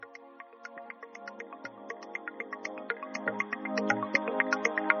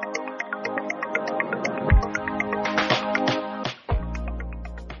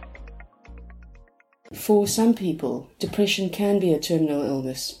for some people, depression can be a terminal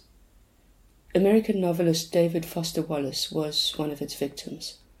illness. American novelist David Foster Wallace was one of its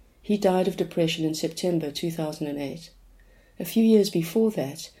victims. He died of depression in September 2008. A few years before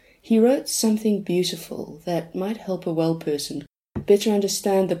that, he wrote something beautiful that might help a well person better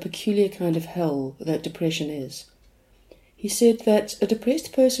understand the peculiar kind of hell that depression is. He said that a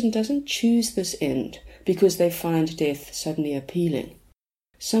depressed person doesn't choose this end because they find death suddenly appealing.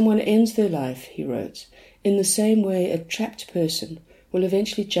 Someone ends their life, he wrote, in the same way a trapped person will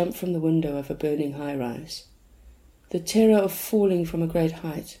eventually jump from the window of a burning high-rise. The terror of falling from a great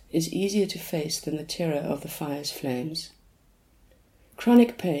height is easier to face than the terror of the fire's flames.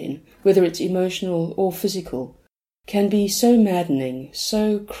 Chronic pain, whether it's emotional or physical, can be so maddening,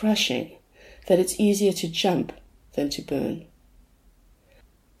 so crushing, that it's easier to jump than to burn.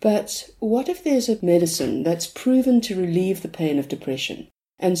 But what if there's a medicine that's proven to relieve the pain of depression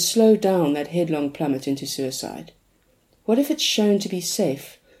and slow down that headlong plummet into suicide? What if it's shown to be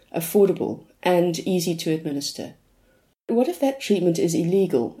safe, affordable, and easy to administer? What if that treatment is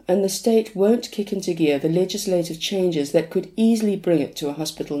illegal and the state won't kick into gear the legislative changes that could easily bring it to a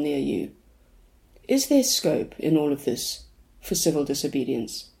hospital near you? Is there scope in all of this for civil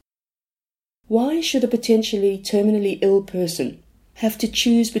disobedience? Why should a potentially terminally ill person have to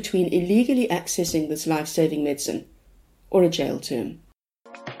choose between illegally accessing this life-saving medicine or a jail term?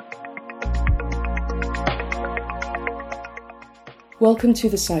 Welcome to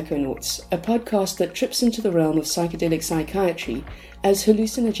the Psychonauts, a podcast that trips into the realm of psychedelic psychiatry as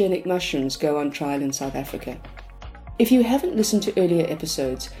hallucinogenic mushrooms go on trial in South Africa. If you haven't listened to earlier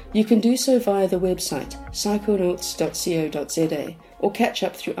episodes, you can do so via the website psychonauts.co.za or catch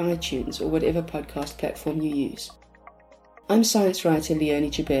up through iTunes or whatever podcast platform you use. I'm science writer Leonie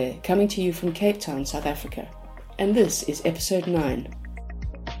Joubert, coming to you from Cape Town, South Africa, and this is episode 9.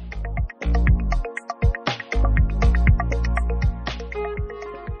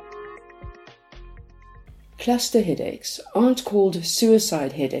 Cluster headaches aren't called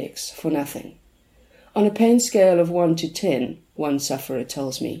suicide headaches for nothing. On a pain scale of 1 to 10, one sufferer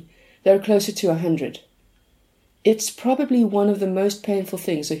tells me, they're closer to 100. It's probably one of the most painful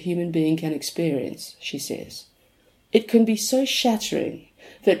things a human being can experience, she says. It can be so shattering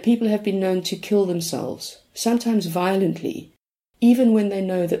that people have been known to kill themselves, sometimes violently, even when they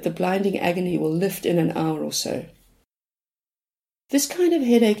know that the blinding agony will lift in an hour or so. This kind of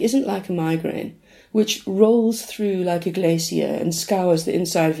headache isn't like a migraine, which rolls through like a glacier and scours the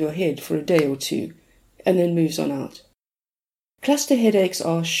inside of your head for a day or two, and then moves on out. Cluster headaches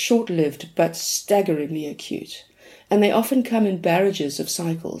are short-lived but staggeringly acute, and they often come in barrages of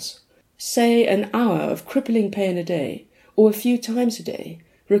cycles. Say an hour of crippling pain a day, or a few times a day,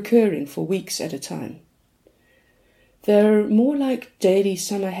 recurring for weeks at a time. They're more like daily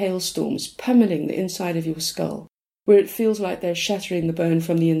summer hailstorms pummeling the inside of your skull, where it feels like they're shattering the bone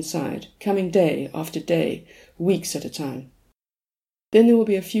from the inside, coming day after day, weeks at a time. Then there will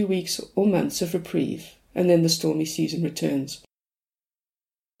be a few weeks or months of reprieve, and then the stormy season returns.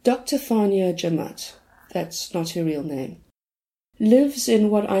 Dr. Thania Jamat, that's not her real name, lives in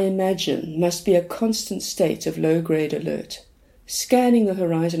what I imagine must be a constant state of low-grade alert, scanning the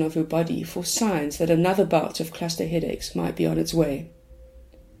horizon of her body for signs that another bout of cluster headaches might be on its way.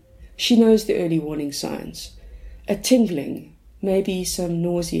 She knows the early warning signs: a tingling, maybe some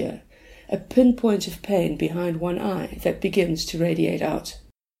nausea, a pinpoint of pain behind one eye that begins to radiate out.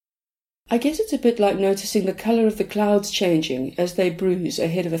 I guess it's a bit like noticing the colour of the clouds changing as they bruise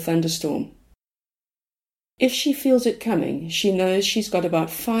ahead of a thunderstorm. If she feels it coming, she knows she's got about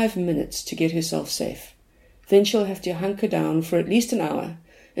 5 minutes to get herself safe. Then she'll have to hunker down for at least an hour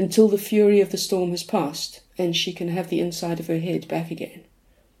until the fury of the storm has passed and she can have the inside of her head back again.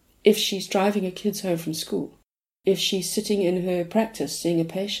 If she's driving her kids home from school, if she's sitting in her practice seeing a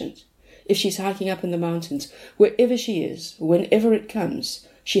patient, if she's hiking up in the mountains, wherever she is, whenever it comes,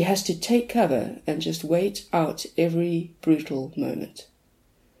 she has to take cover and just wait out every brutal moment.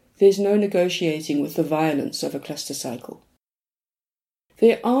 There's no negotiating with the violence of a cluster cycle.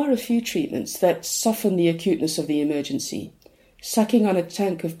 There are a few treatments that soften the acuteness of the emergency. Sucking on a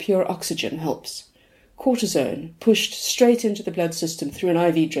tank of pure oxygen helps. Cortisone pushed straight into the blood system through an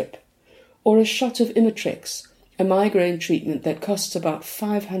IV drip. Or a shot of Imitrex, a migraine treatment that costs about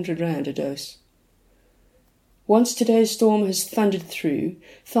 500 Rand a dose. Once today's storm has thundered through,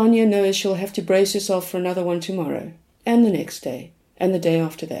 Thania knows she'll have to brace herself for another one tomorrow, and the next day, and the day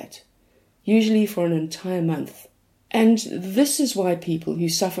after that, usually for an entire month. And this is why people who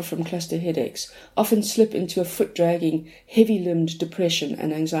suffer from cluster headaches often slip into a foot-dragging, heavy-limbed depression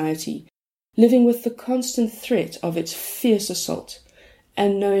and anxiety, living with the constant threat of its fierce assault,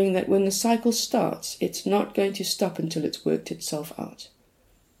 and knowing that when the cycle starts, it's not going to stop until it's worked itself out.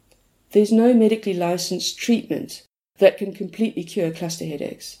 There's no medically licensed treatment that can completely cure cluster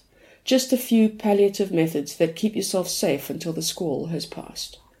headaches, just a few palliative methods that keep yourself safe until the squall has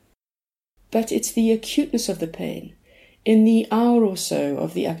passed. But it's the acuteness of the pain, in the hour or so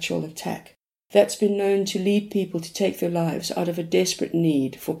of the actual attack, that's been known to lead people to take their lives out of a desperate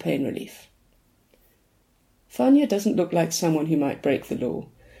need for pain relief. Thania doesn't look like someone who might break the law.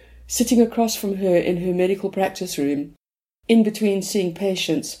 Sitting across from her in her medical practice room, in between seeing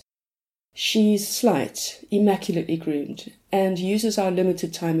patients, she's slight, immaculately groomed, and uses our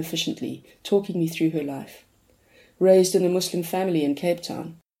limited time efficiently, talking me through her life. Raised in a Muslim family in Cape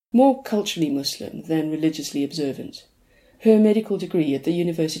Town, more culturally Muslim than religiously observant. Her medical degree at the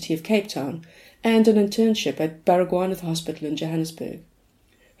University of Cape Town, and an internship at Baragwanath Hospital in Johannesburg.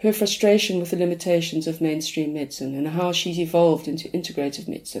 Her frustration with the limitations of mainstream medicine and how she's evolved into integrative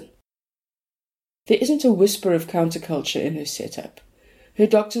medicine. There isn't a whisper of counterculture in her setup. Her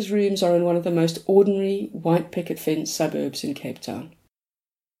doctor's rooms are in one of the most ordinary, white picket fence suburbs in Cape Town.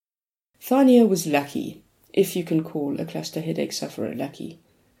 Thania was lucky, if you can call a cluster headache sufferer lucky.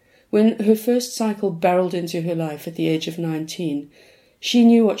 When her first cycle barreled into her life at the age of 19, she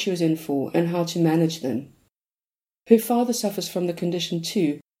knew what she was in for and how to manage them. Her father suffers from the condition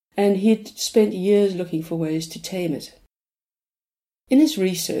too, and he'd spent years looking for ways to tame it. In his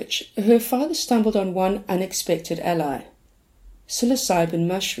research, her father stumbled on one unexpected ally: psilocybin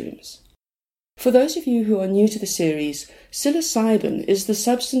mushrooms. For those of you who are new to the series, psilocybin is the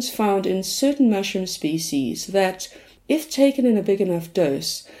substance found in certain mushroom species that, if taken in a big enough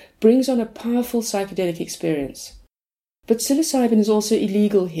dose, brings on a powerful psychedelic experience. But psilocybin is also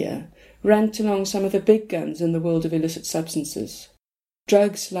illegal here, ranked along some of the big guns in the world of illicit substances,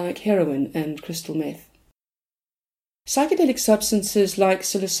 drugs like heroin and crystal meth. Psychedelic substances like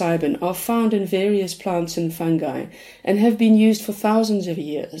psilocybin are found in various plants and fungi and have been used for thousands of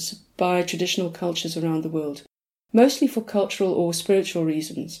years by traditional cultures around the world, mostly for cultural or spiritual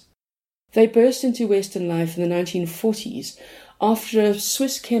reasons. They burst into Western life in the 1940s after a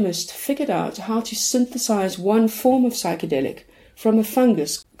Swiss chemist figured out how to synthesize one form of psychedelic from a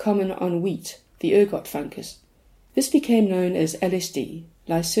fungus common on wheat, the ergot fungus. This became known as LSD,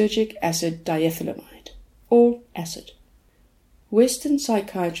 lysergic acid diethylamide, or acid. Western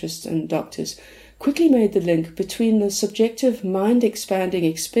psychiatrists and doctors quickly made the link between the subjective mind-expanding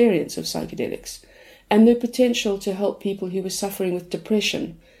experience of psychedelics and their potential to help people who were suffering with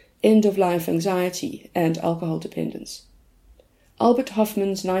depression, end-of-life anxiety, and alcohol dependence. Albert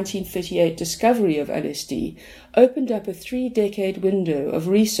Hofmann's 1938 discovery of LSD opened up a 3-decade window of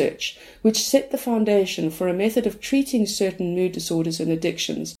research which set the foundation for a method of treating certain mood disorders and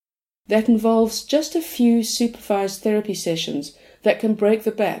addictions that involves just a few supervised therapy sessions that can break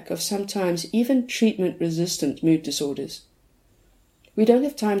the back of sometimes even treatment-resistant mood disorders. We don't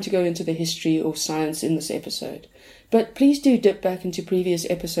have time to go into the history or science in this episode, but please do dip back into previous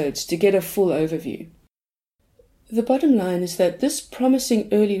episodes to get a full overview. The bottom line is that this promising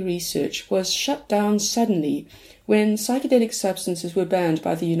early research was shut down suddenly when psychedelic substances were banned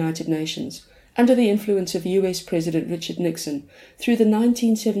by the United Nations under the influence of US President Richard Nixon through the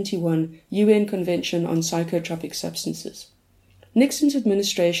 1971 UN Convention on Psychotropic Substances. Nixon's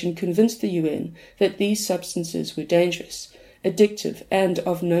administration convinced the UN that these substances were dangerous, addictive, and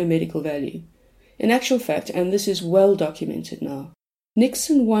of no medical value. In actual fact, and this is well documented now,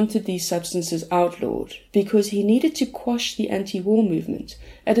 Nixon wanted these substances outlawed because he needed to quash the anti-war movement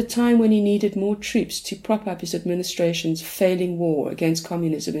at a time when he needed more troops to prop up his administration's failing war against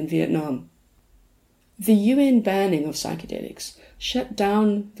communism in Vietnam. The UN banning of psychedelics shut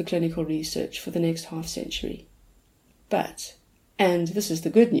down the clinical research for the next half-century. But, and this is the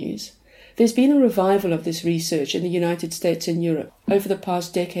good news, there's been a revival of this research in the United States and Europe over the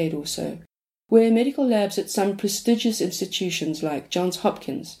past decade or so, where medical labs at some prestigious institutions like Johns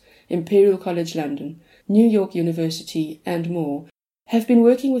Hopkins, Imperial College London, New York University, and more have been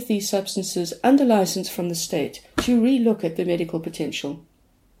working with these substances under license from the state to re-look at their medical potential.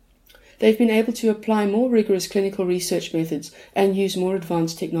 They've been able to apply more rigorous clinical research methods and use more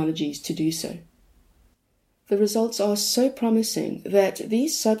advanced technologies to do so. The results are so promising that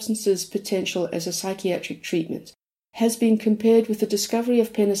these substances' potential as a psychiatric treatment has been compared with the discovery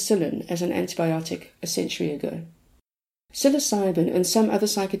of penicillin as an antibiotic a century ago. Psilocybin and some other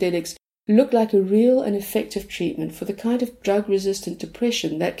psychedelics look like a real and effective treatment for the kind of drug-resistant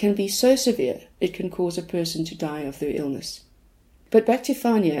depression that can be so severe it can cause a person to die of their illness. But back to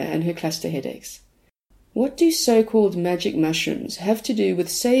Thania and her cluster headaches. What do so-called magic mushrooms have to do with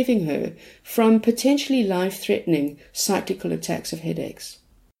saving her from potentially life-threatening cyclical attacks of headaches?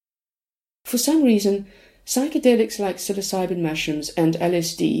 For some reason, psychedelics like psilocybin mushrooms and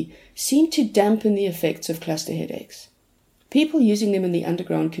LSD seem to dampen the effects of cluster headaches. People using them in the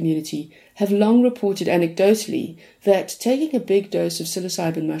underground community have long reported anecdotally that taking a big dose of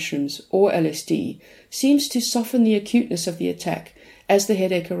psilocybin mushrooms or LSD seems to soften the acuteness of the attack as the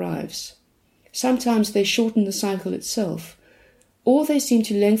headache arrives. Sometimes they shorten the cycle itself, or they seem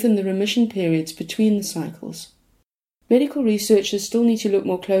to lengthen the remission periods between the cycles. Medical researchers still need to look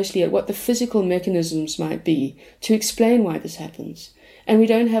more closely at what the physical mechanisms might be to explain why this happens, and we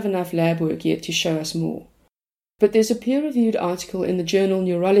don't have enough lab work yet to show us more. But there's a peer-reviewed article in the journal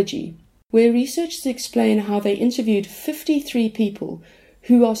Neurology where researchers explain how they interviewed 53 people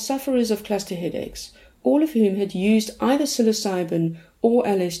who are sufferers of cluster headaches, all of whom had used either psilocybin or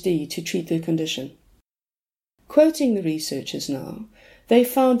LSD to treat their condition. Quoting the researchers now, they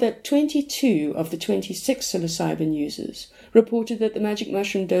found that 22 of the 26 psilocybin users reported that the magic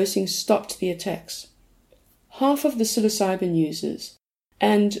mushroom dosing stopped the attacks. Half of the psilocybin users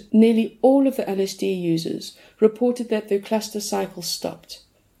and nearly all of the LSD users reported that their cluster cycle stopped.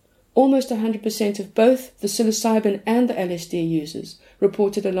 Almost 100% of both the psilocybin and the LSD users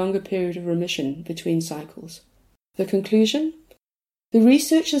reported a longer period of remission between cycles. The conclusion? The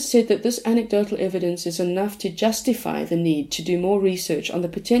researchers said that this anecdotal evidence is enough to justify the need to do more research on the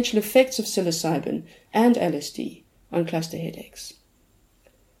potential effects of psilocybin and LSD on cluster headaches.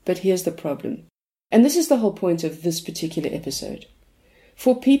 But here's the problem, and this is the whole point of this particular episode.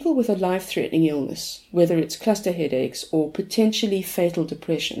 For people with a life-threatening illness, whether it's cluster headaches or potentially fatal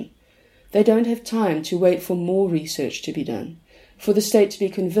depression, they don't have time to wait for more research to be done, for the state to be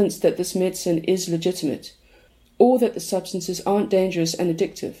convinced that this medicine is legitimate, or that the substances aren't dangerous and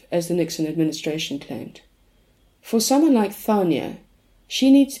addictive, as the Nixon administration claimed. For someone like Thania,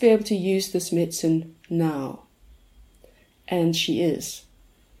 she needs to be able to use this medicine now. And she is.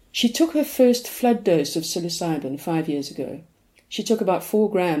 She took her first flood dose of psilocybin 5 years ago. She took about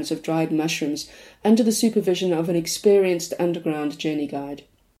 4 grams of dried mushrooms under the supervision of an experienced underground journey guide.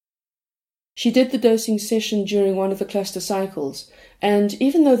 She did the dosing session during one of the cluster cycles, and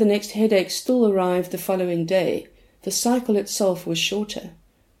even though the next headache still arrived the following day, the cycle itself was shorter.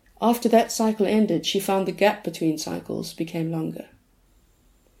 After that cycle ended, she found the gap between cycles became longer.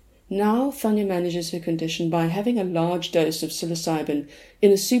 Now Thania manages her condition by having a large dose of psilocybin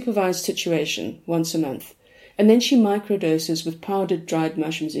in a supervised situation once a month, and then she microdoses with powdered dried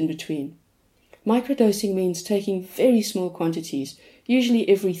mushrooms in between. Microdosing means taking very small quantities, usually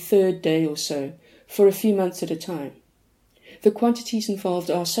every 3rd day or so, for a few months at a time. The quantities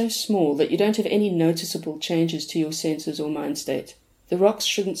involved are so small that you don't have any noticeable changes to your senses or mind state. The rocks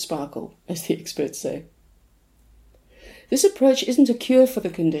shouldn't sparkle, as the experts say. This approach isn't a cure for the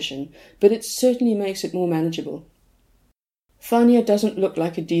condition, but it certainly makes it more manageable. Thania doesn't look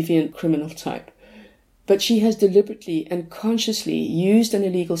like a deviant criminal type, but she has deliberately and consciously used an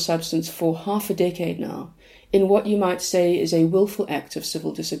illegal substance for half a decade now, in what you might say is a willful act of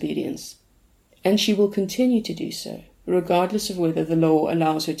civil disobedience. And she will continue to do so, regardless of whether the law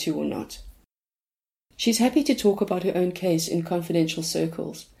allows her to or not. She's happy to talk about her own case in confidential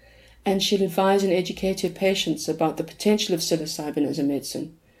circles, and she'll advise and educate her patients about the potential of psilocybin as a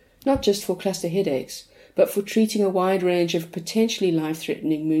medicine, not just for cluster headaches, but for treating a wide range of potentially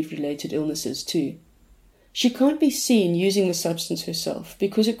life-threatening mood-related illnesses too. She can't be seen using the substance herself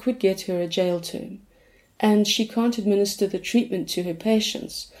because it could get her a jail term, and she can't administer the treatment to her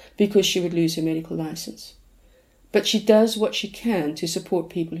patients because she would lose her medical license. But she does what she can to support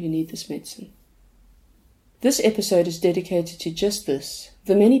people who need this medicine. This episode is dedicated to just this,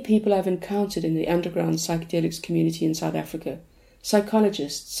 the many people I've encountered in the underground psychedelics community in South Africa,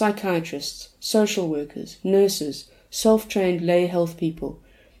 psychologists, psychiatrists, social workers, nurses, self-trained lay health people,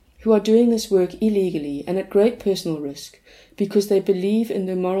 who are doing this work illegally and at great personal risk because they believe in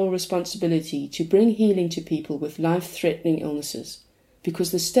their moral responsibility to bring healing to people with life-threatening illnesses,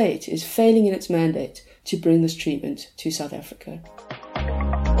 because the state is failing in its mandate to bring this treatment to South Africa.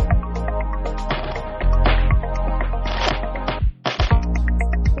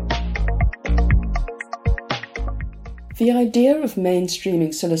 The idea of mainstreaming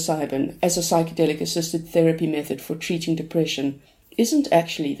psilocybin as a psychedelic-assisted therapy method for treating depression isn't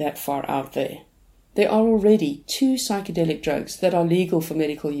actually that far out there. There are already 2 psychedelic drugs that are legal for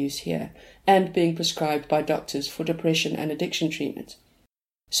medical use here and being prescribed by doctors for depression and addiction treatment.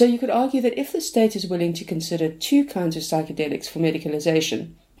 So you could argue that if the state is willing to consider 2 kinds of psychedelics for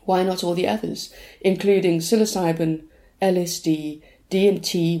medicalization, why not all the others, including psilocybin, LSD,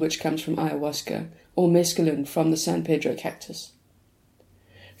 DMT, which comes from ayahuasca, or mescaline from the San Pedro cactus.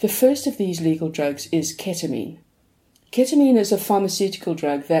 The first of these legal drugs is ketamine. Ketamine is a pharmaceutical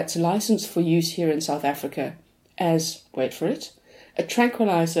drug that's licensed for use here in South Africa as, wait for it, a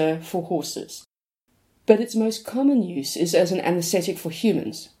tranquilizer for horses. But its most common use is as an anesthetic for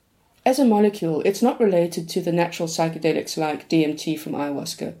humans. As a molecule, it's not related to the natural psychedelics like DMT from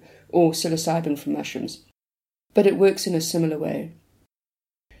ayahuasca or psilocybin from mushrooms, but it works in a similar way.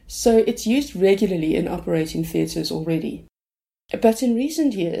 So it's used regularly in operating theatres already. But in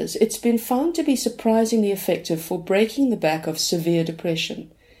recent years, it's been found to be surprisingly effective for breaking the back of severe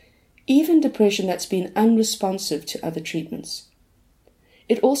depression, even depression that's been unresponsive to other treatments.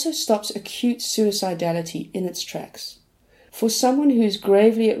 It also stops acute suicidality in its tracks. For someone who's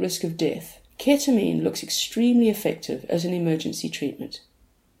gravely at risk of death, ketamine looks extremely effective as an emergency treatment.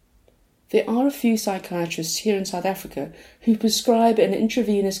 There are a few psychiatrists here in South Africa who prescribe an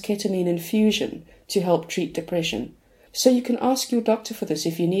intravenous ketamine infusion to help treat depression, so you can ask your doctor for this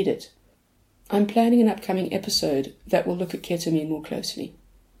if you need it. I'm planning an upcoming episode that will look at ketamine more closely.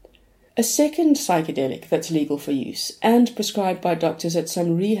 A second psychedelic that's legal for use and prescribed by doctors at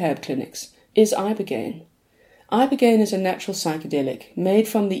some rehab clinics is ibogaine. Ibogaine is a natural psychedelic made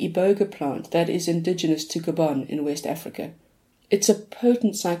from the iboga plant that is indigenous to Gabon in West Africa. It's a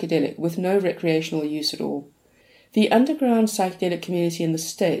potent psychedelic with no recreational use at all. The underground psychedelic community in the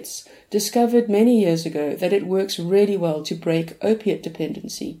States discovered many years ago that it works really well to break opiate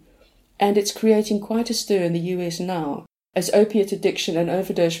dependency, and it's creating quite a stir in the US now, as opiate addiction and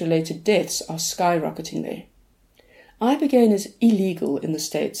overdose-related deaths are skyrocketing there. Ibogaine is illegal in the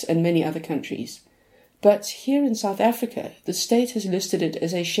States and many other countries, but here in South Africa, the state has listed it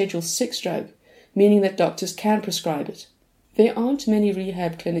as a Schedule 6 drug, meaning that doctors can prescribe it. There aren't many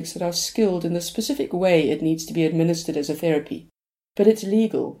rehab clinics that are skilled in the specific way it needs to be administered as a therapy, but it's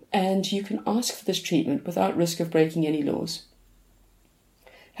legal, and you can ask for this treatment without risk of breaking any laws.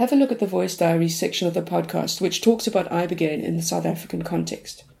 Have a look at the Voice Diaries section of the podcast, which talks about ibogaine in the South African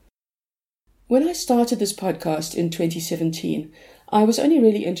context. When I started this podcast in 2017, I was only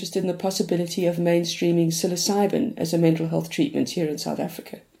really interested in the possibility of mainstreaming psilocybin as a mental health treatment here in South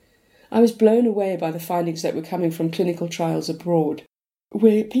Africa. I was blown away by the findings that were coming from clinical trials abroad,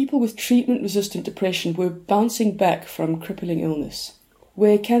 where people with treatment-resistant depression were bouncing back from crippling illness,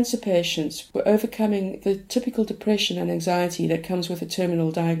 where cancer patients were overcoming the typical depression and anxiety that comes with a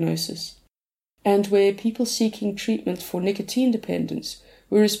terminal diagnosis, and where people seeking treatment for nicotine dependence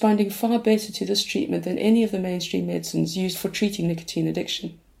were responding far better to this treatment than any of the mainstream medicines used for treating nicotine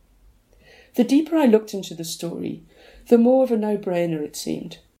addiction. The deeper I looked into the story, the more of a no-brainer it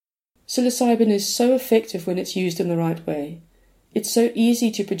seemed. Psilocybin is so effective when it's used in the right way. It's so easy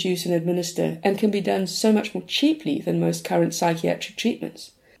to produce and administer and can be done so much more cheaply than most current psychiatric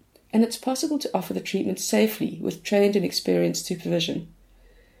treatments. And it's possible to offer the treatment safely with trained and experienced supervision.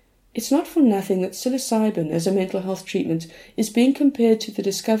 It's not for nothing that psilocybin as a mental health treatment is being compared to the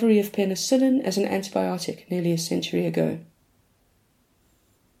discovery of penicillin as an antibiotic nearly a century ago.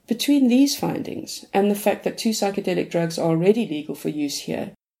 Between these findings and the fact that 2 psychedelic drugs are already legal for use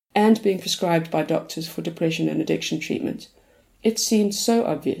here, and being prescribed by doctors for depression and addiction treatment, it seemed so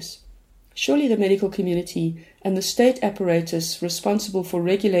obvious. Surely the medical community and the state apparatus responsible for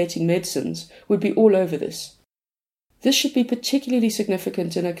regulating medicines would be all over this. This should be particularly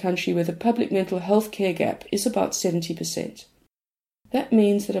significant in a country where the public mental health care gap is about 70%. That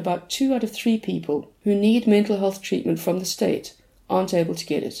means that about 2 out of 3 people who need mental health treatment from the state aren't able to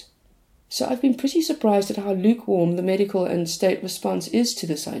get it. So I've been pretty surprised at how lukewarm the medical and state response is to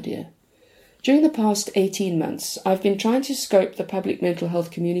this idea. During the past 18 months, I've been trying to scope the public mental health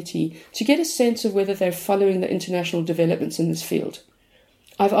community to get a sense of whether they're following the international developments in this field.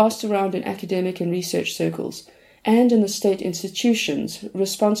 I've asked around in academic and research circles, and in the state institutions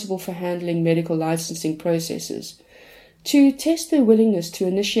responsible for handling medical licensing processes, to test their willingness to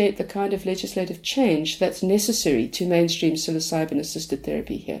initiate the kind of legislative change that's necessary to mainstream psilocybin-assisted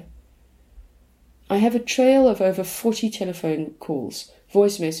therapy here. I have a trail of over 40 telephone calls,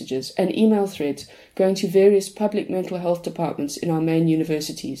 voice messages, and email threads going to various public mental health departments in our main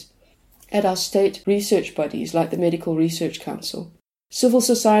universities, at our state research bodies like the Medical Research Council, civil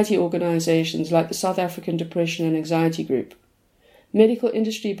society organizations like the South African Depression and Anxiety Group, medical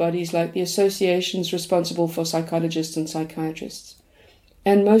industry bodies like the associations responsible for psychologists and psychiatrists,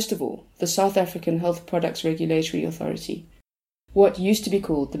 and most of all, the South African Health Products Regulatory Authority, what used to be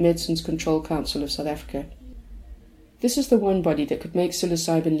called the Medicines Control Council of South Africa. This is the one body that could make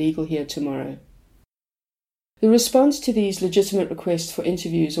psilocybin legal here tomorrow. The response to these legitimate requests for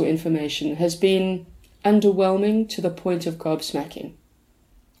interviews or information has been underwhelming to the point of gobsmacking.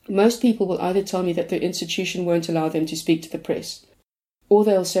 Most people will either tell me that their institution won't allow them to speak to the press, or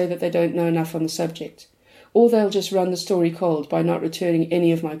they'll say that they don't know enough on the subject, or they'll just run the story cold by not returning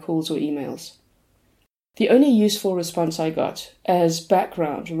any of my calls or emails. The only useful response I got, as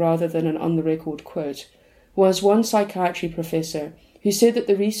background rather than an on-the-record quote, was one psychiatry professor who said that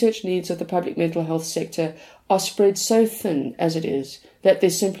the research needs of the public mental health sector are spread so thin as it is that there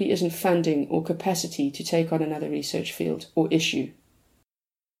simply isn't funding or capacity to take on another research field or issue.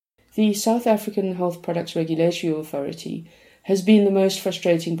 The South African Health Products Regulatory Authority has been the most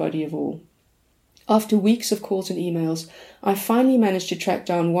frustrating body of all. After weeks of calls and emails, I finally managed to track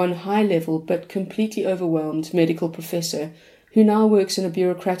down one high-level but completely overwhelmed medical professor who now works in a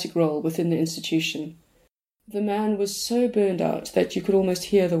bureaucratic role within the institution. The man was so burned out that you could almost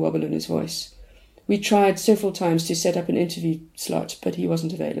hear the wobble in his voice. We tried several times to set up an interview slot, but he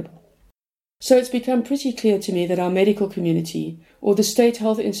wasn't available. So it's become pretty clear to me that our medical community, or the state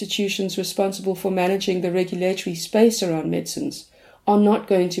health institutions responsible for managing the regulatory space around medicines, are not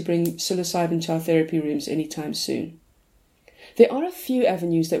going to bring psilocybin to our therapy rooms anytime soon. There are a few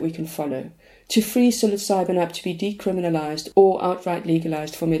avenues that we can follow to free psilocybin up to be decriminalized or outright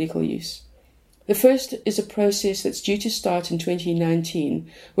legalized for medical use. The first is a process that's due to start in 2019,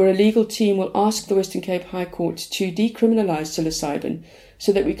 where a legal team will ask the Western Cape High Court to decriminalise psilocybin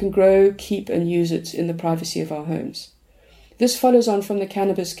so that we can grow, keep and use it in the privacy of our homes. This follows on from the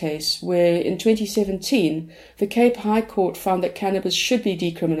cannabis case, where in 2017 the Cape High Court found that cannabis should be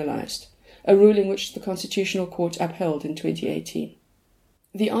decriminalised, a ruling which the Constitutional Court upheld in 2018.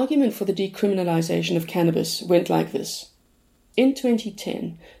 The argument for the decriminalisation of cannabis went like this. In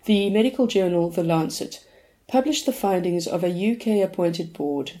 2010, the medical journal The Lancet published the findings of a UK-appointed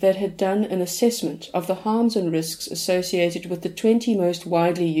board that had done an assessment of the harms and risks associated with the 20 most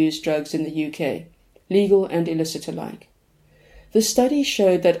widely used drugs in the UK, legal and illicit alike. The study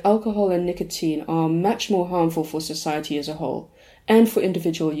showed that alcohol and nicotine are much more harmful for society as a whole, and for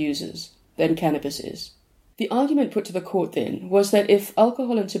individual users, than cannabis is. The argument put to the court then was that if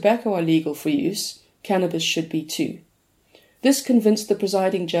alcohol and tobacco are legal for use, cannabis should be too. This convinced the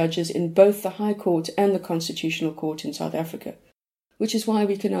presiding judges in both the High Court and the Constitutional Court in South Africa, which is why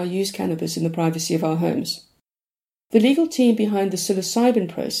we can now use cannabis in the privacy of our homes. The legal team behind the psilocybin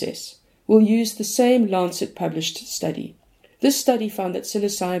process will use the same Lancet-published study. This study found that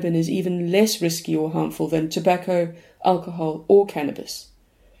psilocybin is even less risky or harmful than tobacco, alcohol, or cannabis.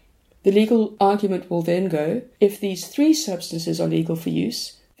 The legal argument will then go, if these three substances are legal for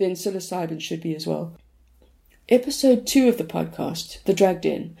use, then psilocybin should be as well. Episode 2 of the podcast, The Drug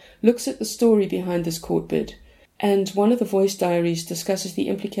Den, looks at the story behind this court bid, and one of the voice diaries discusses the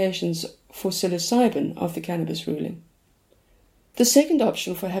implications for psilocybin of the cannabis ruling. The second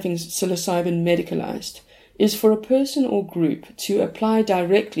option for having psilocybin medicalized is for a person or group to apply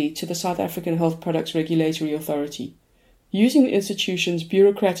directly to the South African Health Products Regulatory Authority, using the institution's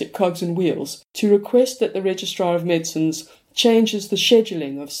bureaucratic cogs and wheels to request that the Registrar of Medicines changes the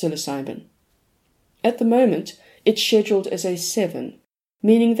scheduling of psilocybin. At the moment, it's scheduled as a 7,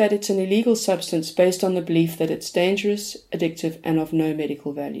 meaning that it's an illegal substance based on the belief that it's dangerous, addictive, and of no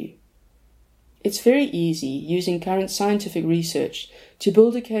medical value. It's very easy, using current scientific research, to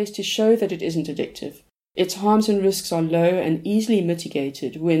build a case to show that it isn't addictive. Its harms and risks are low and easily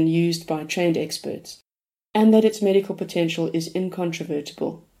mitigated when used by trained experts, and that its medical potential is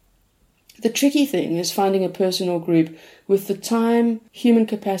incontrovertible. The tricky thing is finding a person or group with the time, human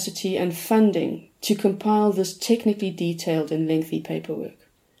capacity, and funding to compile this technically detailed and lengthy paperwork.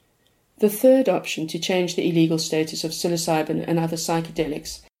 The third option to change the illegal status of psilocybin and other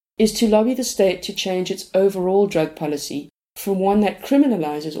psychedelics is to lobby the state to change its overall drug policy from one that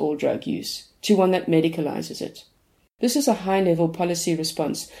criminalizes all drug use to one that medicalizes it. This is a high-level policy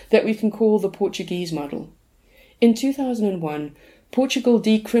response that we can call the Portuguese model. In 2001, Portugal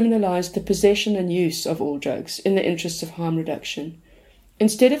decriminalized the possession and use of all drugs in the interests of harm reduction.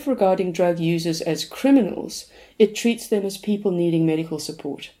 Instead of regarding drug users as criminals, it treats them as people needing medical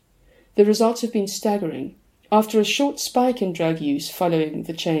support. The results have been staggering. After a short spike in drug use following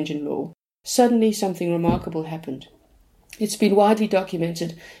the change in law, suddenly something remarkable happened. It's been widely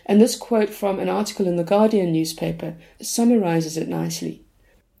documented, and this quote from an article in the Guardian newspaper summarizes it nicely.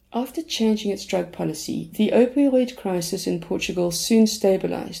 After changing its drug policy, the opioid crisis in Portugal soon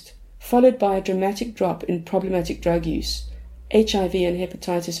stabilized, followed by a dramatic drop in problematic drug use, HIV and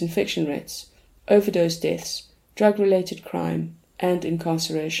hepatitis infection rates, overdose deaths, drug-related crime, and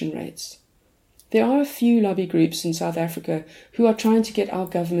incarceration rates. There are a few lobby groups in South Africa who are trying to get our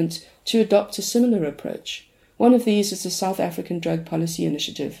government to adopt a similar approach. One of these is the South African Drug Policy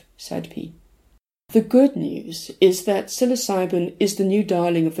Initiative, SADP. The good news is that psilocybin is the new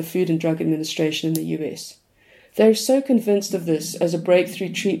darling of the Food and Drug Administration in the US. They're so convinced of this as a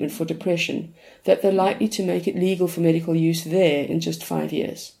breakthrough treatment for depression that they're likely to make it legal for medical use there in just 5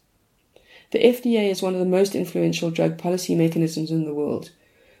 years. The FDA is one of the most influential drug policy mechanisms in the world.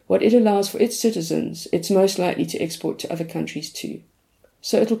 What it allows for its citizens, it's most likely to export to other countries too.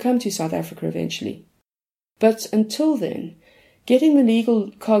 So it'll come to South Africa eventually. But until then, getting the legal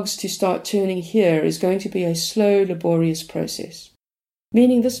cogs to start turning here is going to be a slow, laborious process,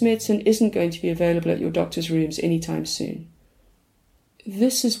 meaning this medicine isn't going to be available at your doctor's rooms anytime soon.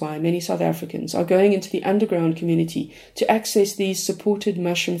 This is why many South Africans are going into the underground community to access these supported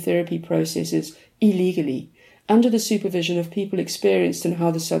mushroom therapy processes illegally, under the supervision of people experienced in how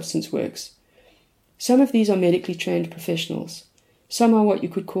the substance works. Some of these are medically trained professionals. Some are what you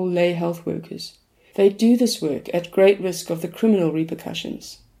could call lay health workers. They do this work at great risk of the criminal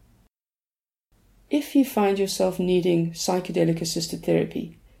repercussions. If you find yourself needing psychedelic-assisted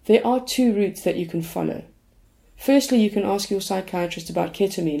therapy, there are 2 routes that you can follow. Firstly, you can ask your psychiatrist about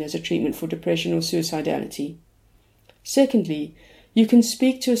ketamine as a treatment for depression or suicidality. Secondly, you can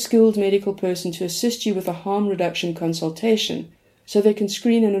speak to a skilled medical person to assist you with a harm reduction consultation so they can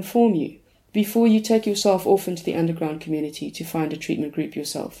screen and inform you before you take yourself off into the underground community to find a treatment group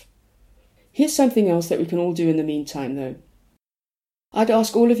yourself. Here's something else that we can all do in the meantime, though. I'd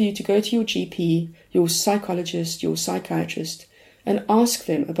ask all of you to go to your GP, your psychologist, your psychiatrist, and ask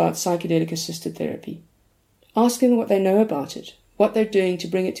them about psychedelic-assisted therapy. Ask them what they know about it, what they're doing to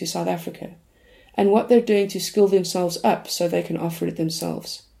bring it to South Africa, and what they're doing to skill themselves up so they can offer it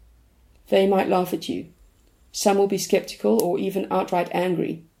themselves. They might laugh at you. Some will be skeptical or even outright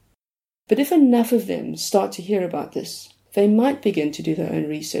angry. But if enough of them start to hear about this, they might begin to do their own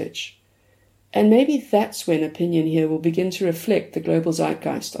research. And maybe that's when opinion here will begin to reflect the global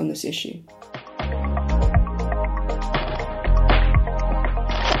zeitgeist on this issue.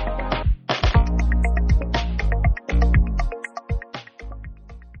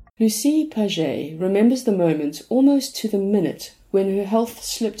 Lucie Paget remembers the moment almost to the minute when her health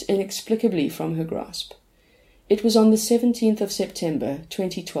slipped inexplicably from her grasp. It was on the 17th of September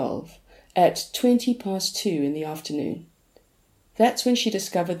 2012 at 2:20 in the afternoon. That's when she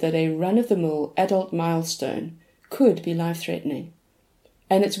discovered that a run-of-the-mill adult milestone could be life-threatening.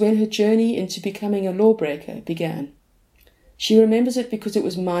 And it's when her journey into becoming a lawbreaker began. She remembers it because it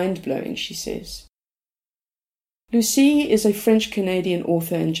was mind-blowing, she says. Lucie is a French-Canadian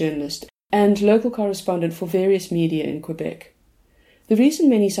author and journalist and local correspondent for various media in Quebec. The reason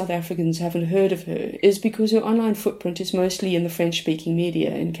many South Africans haven't heard of her is because her online footprint is mostly in the French-speaking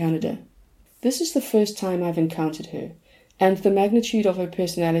media in Canada. This is the first time I've encountered her, and the magnitude of her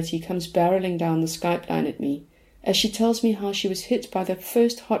personality comes barreling down the Skype line at me as she tells me how she was hit by the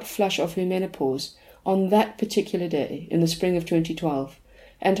first hot flush of her menopause on that particular day in the spring of 2012,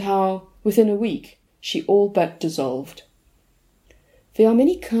 and how, within a week, she all but dissolved. There are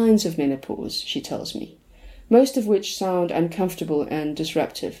many kinds of menopause, she tells me, most of which sound uncomfortable and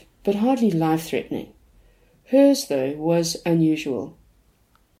disruptive, but hardly life-threatening. Hers, though, was unusual.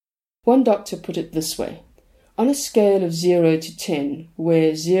 One doctor put it this way: on a scale of 0 to 10,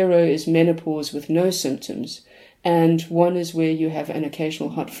 where 0 is menopause with no symptoms, and 1 is where you have an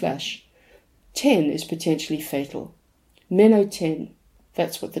occasional hot flash, 10 is potentially fatal. Meno 10,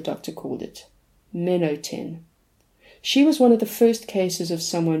 that's what the doctor called it. Meno 10. She was one of the first cases of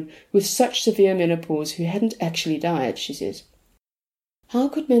someone with such severe menopause who hadn't actually died, she says. How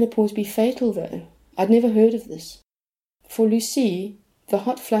could menopause be fatal, though? I'd never heard of this. For Lucie, the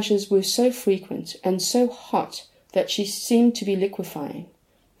hot flashes were so frequent and so hot that she seemed to be liquefying.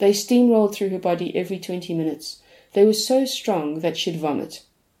 They steamrolled through her body every 20 minutes. They were so strong that she'd vomit.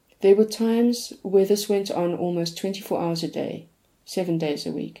 There were times where this went on almost 24 hours a day, 7 days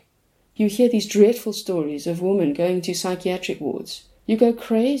a week. You hear these dreadful stories of women going to psychiatric wards. You go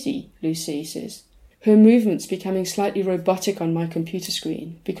crazy, Lucie says. Her movements becoming slightly robotic on my computer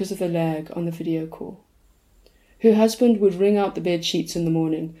screen because of the lag on the video call. Her husband would wring out the bed sheets in the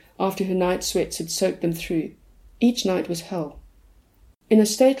morning after her night sweats had soaked them through. Each night was hell. In a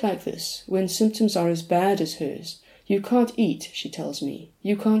state like this, when symptoms are as bad as hers, you can't eat, she tells me.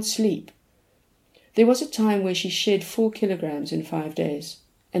 You can't sleep. There was a time where she shed 4 kilograms in 5 days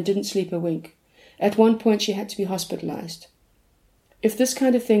and didn't sleep a wink. At one point she had to be hospitalized. If this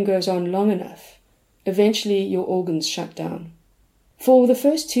kind of thing goes on long enough, eventually your organs shut down. For the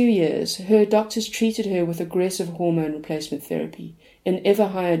first 2 years, her doctors treated her with aggressive hormone replacement therapy in ever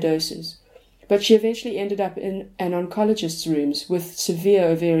higher doses, but she eventually ended up in an oncologist's rooms with severe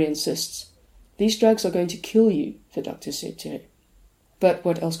ovarian cysts. These drugs are going to kill you, the doctor said to her. But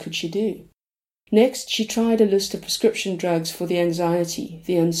what else could she do? Next, she tried a list of prescription drugs for the anxiety,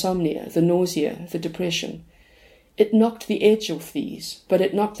 the insomnia, the nausea, the depression. It knocked the edge off these, but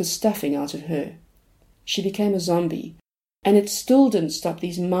it knocked the stuffing out of her. She became a zombie, and it still didn't stop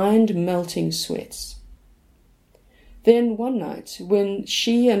these mind-melting sweats. Then one night, when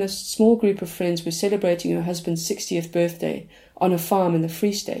she and a small group of friends were celebrating her husband's 60th birthday on a farm in the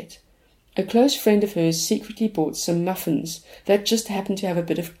Free State, a close friend of hers secretly bought some muffins that just happened to have a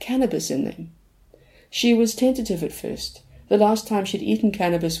bit of cannabis in them. She was tentative at first. The last time she'd eaten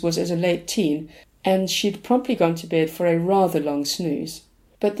cannabis was as a late teen, and she'd promptly gone to bed for a rather long snooze.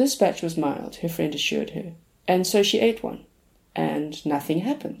 But this batch was mild, her friend assured her, and so she ate one. And nothing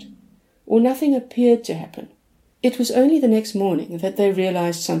happened. Or nothing appeared to happen. It was only the next morning that they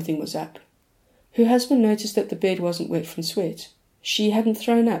realized something was up. Her husband noticed that the bed wasn't wet from sweat. She hadn't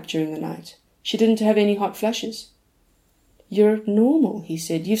thrown up during the night. She didn't have any hot flushes. "You're normal," he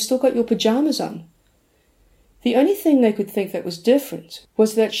said. "You've still got your pajamas on." The only thing they could think that was different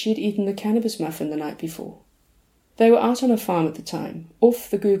was that she had eaten the cannabis muffin the night before. They were out on a farm at the time, off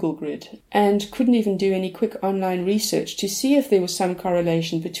the Google grid, and couldn't even do any quick online research to see if there was some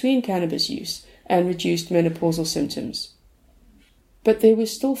correlation between cannabis use and reduced menopausal symptoms. But there were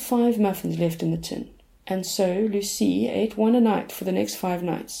still 5 muffins left in the tin, and so Lucie ate one a night for the next 5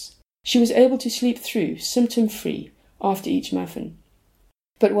 nights. She was able to sleep through, symptom-free, after each muffin.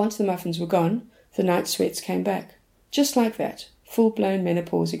 But once the muffins were gone, the night sweats came back. Just like that, full-blown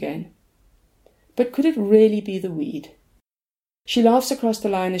menopause again. But could it really be the weed? She laughs across the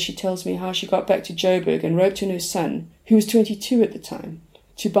line as she tells me how she got back to Joburg and roped in her son, who was 22 at the time,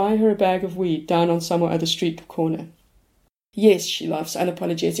 to buy her a bag of weed down on some other street corner. Yes, she laughs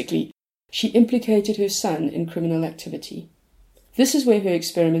unapologetically, she implicated her son in criminal activity. This is where her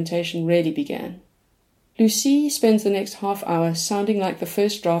experimentation really began. Lucie spends the next half hour sounding like the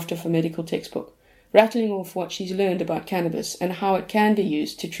first draft of a medical textbook, rattling off what she's learned about cannabis and how it can be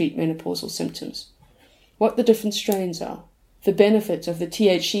used to treat menopausal symptoms. What the different strains are, the benefit of the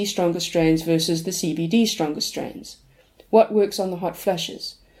THC stronger strains versus the CBD stronger strains, what works on the hot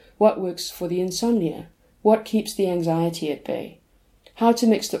flushes, what works for the insomnia, what keeps the anxiety at bay, how to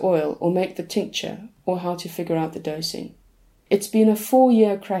mix the oil or make the tincture, or how to figure out the dosing. It's been a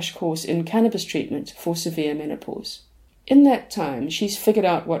 4-year crash course in cannabis treatment for severe menopause. In that time, she's figured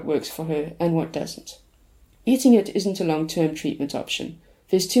out what works for her and what doesn't. Eating it isn't a long-term treatment option.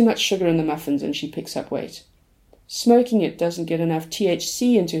 There's too much sugar in the muffins and she picks up weight. Smoking it doesn't get enough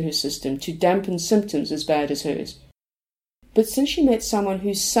THC into her system to dampen symptoms as bad as hers. But since she met someone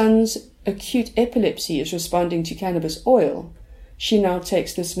whose son's acute epilepsy is responding to cannabis oil, she now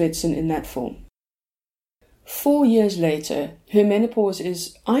takes this medicine in that form. 4 years later, her menopause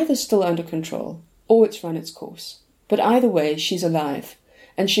is either still under control or it's run its course. But either way, she's alive,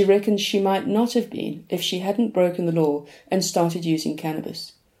 and she reckons she might not have been if she hadn't broken the law and started using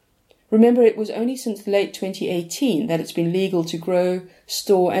cannabis. Remember, it was only since late 2018 that it's been legal to grow,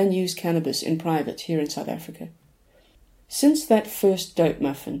 store and use cannabis in private here in South Africa. Since that first dope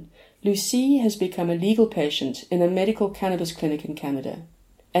muffin, Lucie has become a legal patient in a medical cannabis clinic in Canada,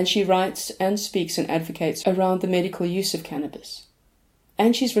 and she writes and speaks and advocates around the medical use of cannabis.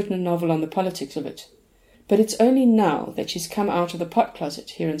 And she's written a novel on the politics of it. But it's only now that she's come out of the pot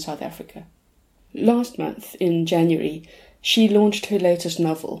closet here in South Africa. Last month, in January, she launched her latest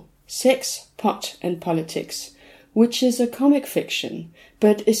novel, Sex, Pot and Politics, which is a comic fiction,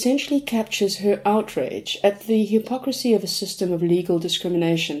 but essentially captures her outrage at the hypocrisy of a system of legal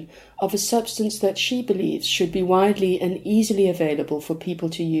discrimination of a substance that she believes should be widely and easily available for people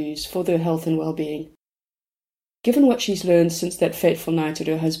to use for their health and well-being. Given what she's learned since that fateful night at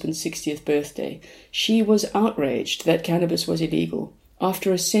her husband's 60th birthday, she was outraged that cannabis was illegal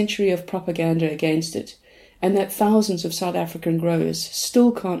after a century of propaganda against it, and that thousands of South African growers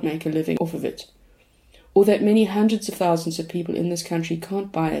still can't make a living off of it, or that many hundreds of thousands of people in this country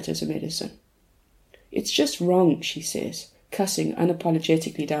can't buy it as a medicine. It's just wrong, she says, cussing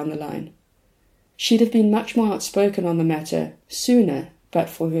unapologetically down the line. She'd have been much more outspoken on the matter sooner, but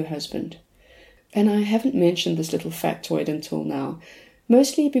for her husband. And I haven't mentioned this little factoid until now,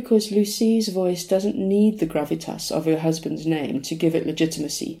 mostly because Lucie's voice doesn't need the gravitas of her husband's name to give it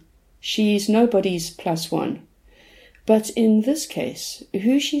legitimacy. She's nobody's +1. But in this case,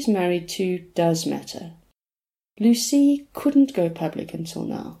 who she's married to does matter. Lucie couldn't go public until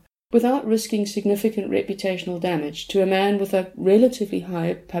now, without risking significant reputational damage to a man with a relatively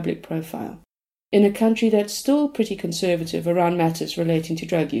high public profile, in a country that's still pretty conservative around matters relating to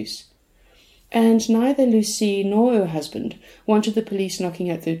drug use. And neither Lucie nor her husband wanted the police knocking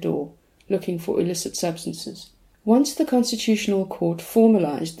at their door, looking for illicit substances, Once the Constitutional Court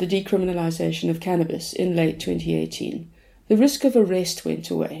formalized the decriminalization of cannabis in late 2018, the risk of arrest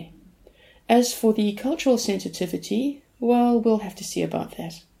went away. As for the cultural sensitivity, well, we'll have to see about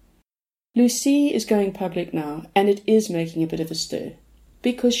that. Lucy is going public now, and it is making a bit of a stir,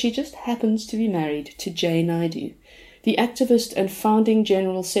 because she just happens to be married to Jay Naidu, the activist and founding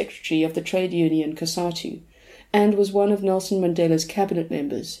General Secretary of the trade union COSATU, and was one of Nelson Mandela's cabinet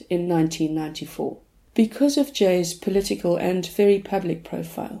members in 1994. Because of Jay's political and very public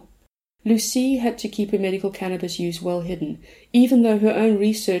profile, Lucy had to keep her medical cannabis use well hidden, even though her own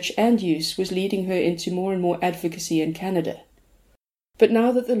research and use was leading her into more and more advocacy in Canada. But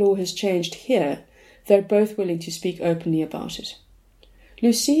now that the law has changed here, they're both willing to speak openly about it.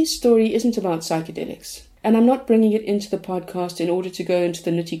 Lucy's story isn't about psychedelics, and I'm not bringing it into the podcast in order to go into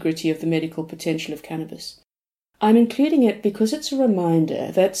the nitty-gritty of the medical potential of cannabis. I'm including it because it's a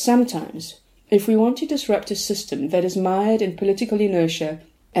reminder that sometimes, if we want to disrupt a system that is mired in political inertia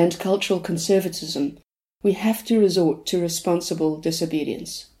and cultural conservatism, we have to resort to responsible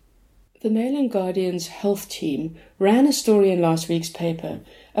disobedience. The Mail and Guardian's health team ran a story in last week's paper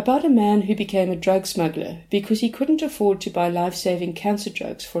about a man who became a drug smuggler because he couldn't afford to buy life-saving cancer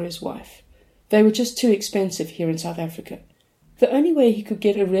drugs for his wife. They were just too expensive here in South Africa. The only way he could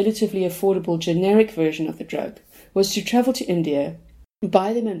get a relatively affordable generic version of the drug was to travel to India,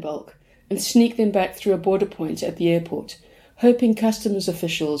 buy them in bulk, and sneak them back through a border point at the airport, hoping customs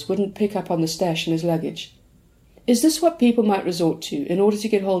officials wouldn't pick up on the stash in his luggage. Is this what people might resort to in order to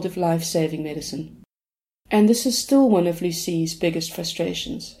get hold of life-saving medicine? And this is still one of Lucy's biggest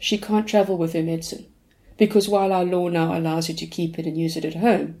frustrations. She can't travel with her medicine, because while our law now allows her to keep it and use it at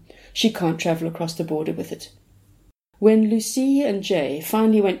home, she can't travel across the border with it. When Lucy and Jay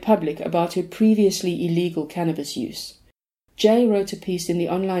finally went public about her previously illegal cannabis use, Jay wrote a piece in the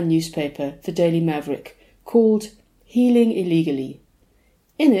online newspaper, The Daily Maverick, called Healing Illegally.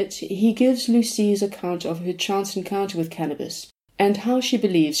 In it, he gives Lucy's account of her chance encounter with cannabis and how she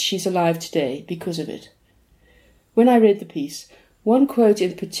believes she's alive today because of it. When I read the piece, one quote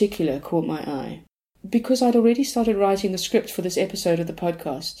in particular caught my eye, because I'd already started writing the script for this episode of the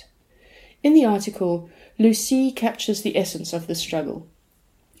podcast. In the article, Lucy captures the essence of the struggle.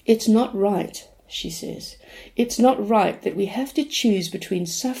 It's not right, she says. It's not right that we have to choose between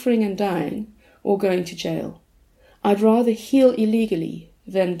suffering and dying or going to jail. I'd rather heal illegally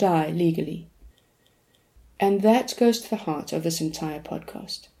than die legally. And that goes to the heart of this entire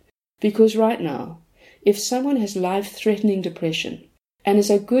podcast. Because right now, if someone has life-threatening depression and is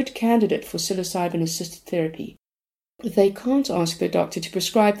a good candidate for psilocybin-assisted therapy, they can't ask their doctor to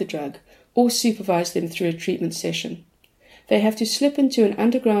prescribe the drug or supervise them through a treatment session. They have to slip into an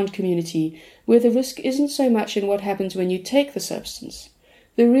underground community where the risk isn't so much in what happens when you take the substance.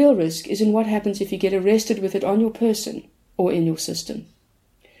 The real risk is in what happens if you get arrested with it on your person or in your system.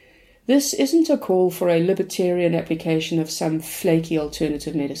 This isn't a call for a libertarian application of some flaky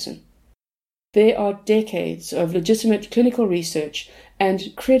alternative medicine. There are decades of legitimate clinical research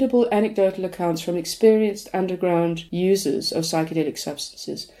and credible anecdotal accounts from experienced underground users of psychedelic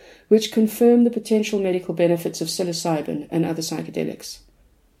substances, which confirm the potential medical benefits of psilocybin and other psychedelics.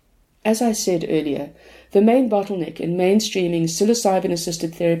 As I said earlier, the main bottleneck in mainstreaming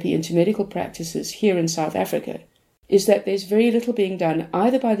psilocybin-assisted therapy into medical practices here in South Africa is that there's very little being done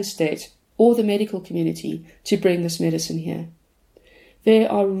either by the state or the medical community to bring this medicine here.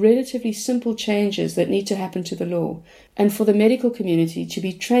 There are relatively simple changes that need to happen to the law, and for the medical community to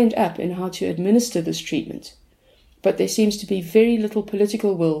be trained up in how to administer this treatment. But there seems to be very little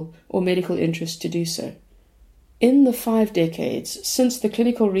political will or medical interest to do so. In the 5 decades since the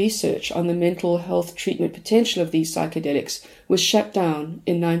clinical research on the mental health treatment potential of these psychedelics was shut down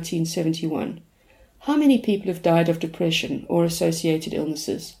in 1971, how many people have died of depression or associated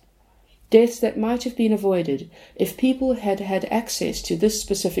illnesses? Deaths that might have been avoided if people had had access to this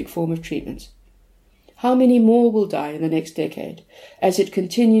specific form of treatment. How many more will die in the next decade as it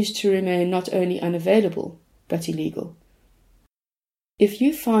continues to remain not only unavailable, but illegal? If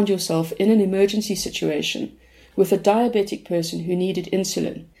you found yourself in an emergency situation with a diabetic person who needed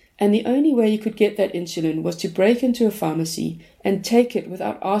insulin, and the only way you could get that insulin was to break into a pharmacy and take it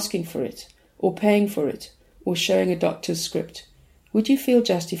without asking for it, or paying for it, or showing a doctor's script, would you feel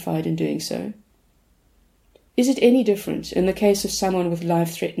justified in doing so? Is it any different in the case of someone with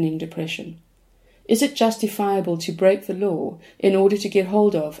life-threatening depression? Is it justifiable to break the law in order to get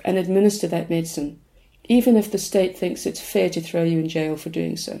hold of and administer that medicine, even if the state thinks it's fair to throw you in jail for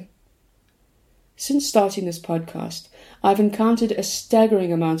doing so? Since starting this podcast, I've encountered a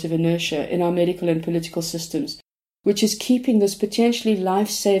staggering amount of inertia in our medical and political systems, which is keeping this potentially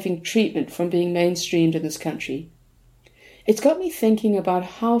life-saving treatment from being mainstreamed in this country. It's got me thinking about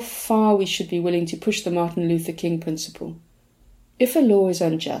how far we should be willing to push the Martin Luther King principle. If a law is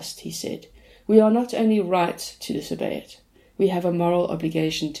unjust, he said, we are not only right to disobey it, we have a moral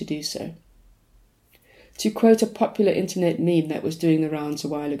obligation to do so. To quote a popular internet meme that was doing the rounds a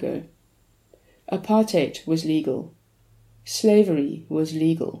while ago, apartheid was legal, slavery was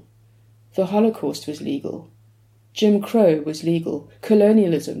legal, the Holocaust was legal, Jim Crow was legal,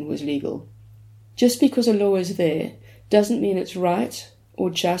 colonialism was legal. Just because a law is there doesn't mean it's right or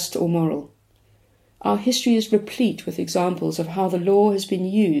just or moral. Our history is replete with examples of how the law has been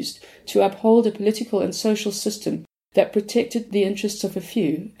used to uphold a political and social system that protected the interests of a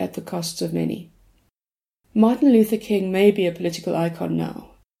few at the costs of many. Martin Luther King may be a political icon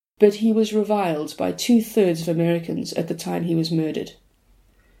now, but he was reviled by 2/3 of Americans at the time he was murdered.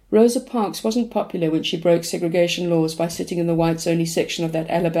 Rosa Parks wasn't popular when she broke segregation laws by sitting in the whites-only section of that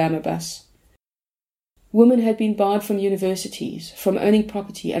Alabama bus. Women had been barred from universities, from owning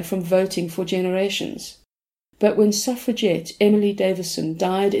property, and from voting for generations. But when suffragette Emily Davison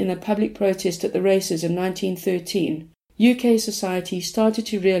died in a public protest at the races in 1913, UK society started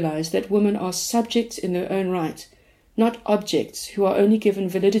to realise that women are subjects in their own right, not objects who are only given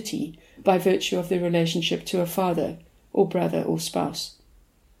validity by virtue of their relationship to a father, or brother, or spouse.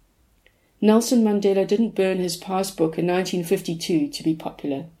 Nelson Mandela didn't burn his passbook in 1952 to be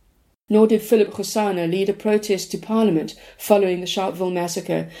popular. Nor did Philip Kgosana lead a protest to Parliament following the Sharpeville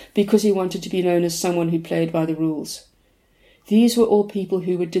massacre because he wanted to be known as someone who played by the rules. These were all people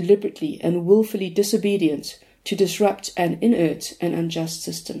who were deliberately and willfully disobedient to disrupt an inert and unjust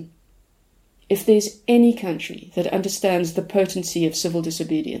system. If there's any country that understands the potency of civil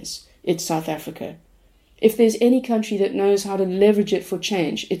disobedience, it's South Africa. If there's any country that knows how to leverage it for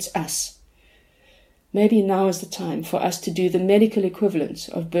change, it's us. Maybe now is the time for us to do the medical equivalent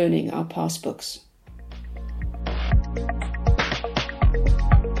of burning our passbooks.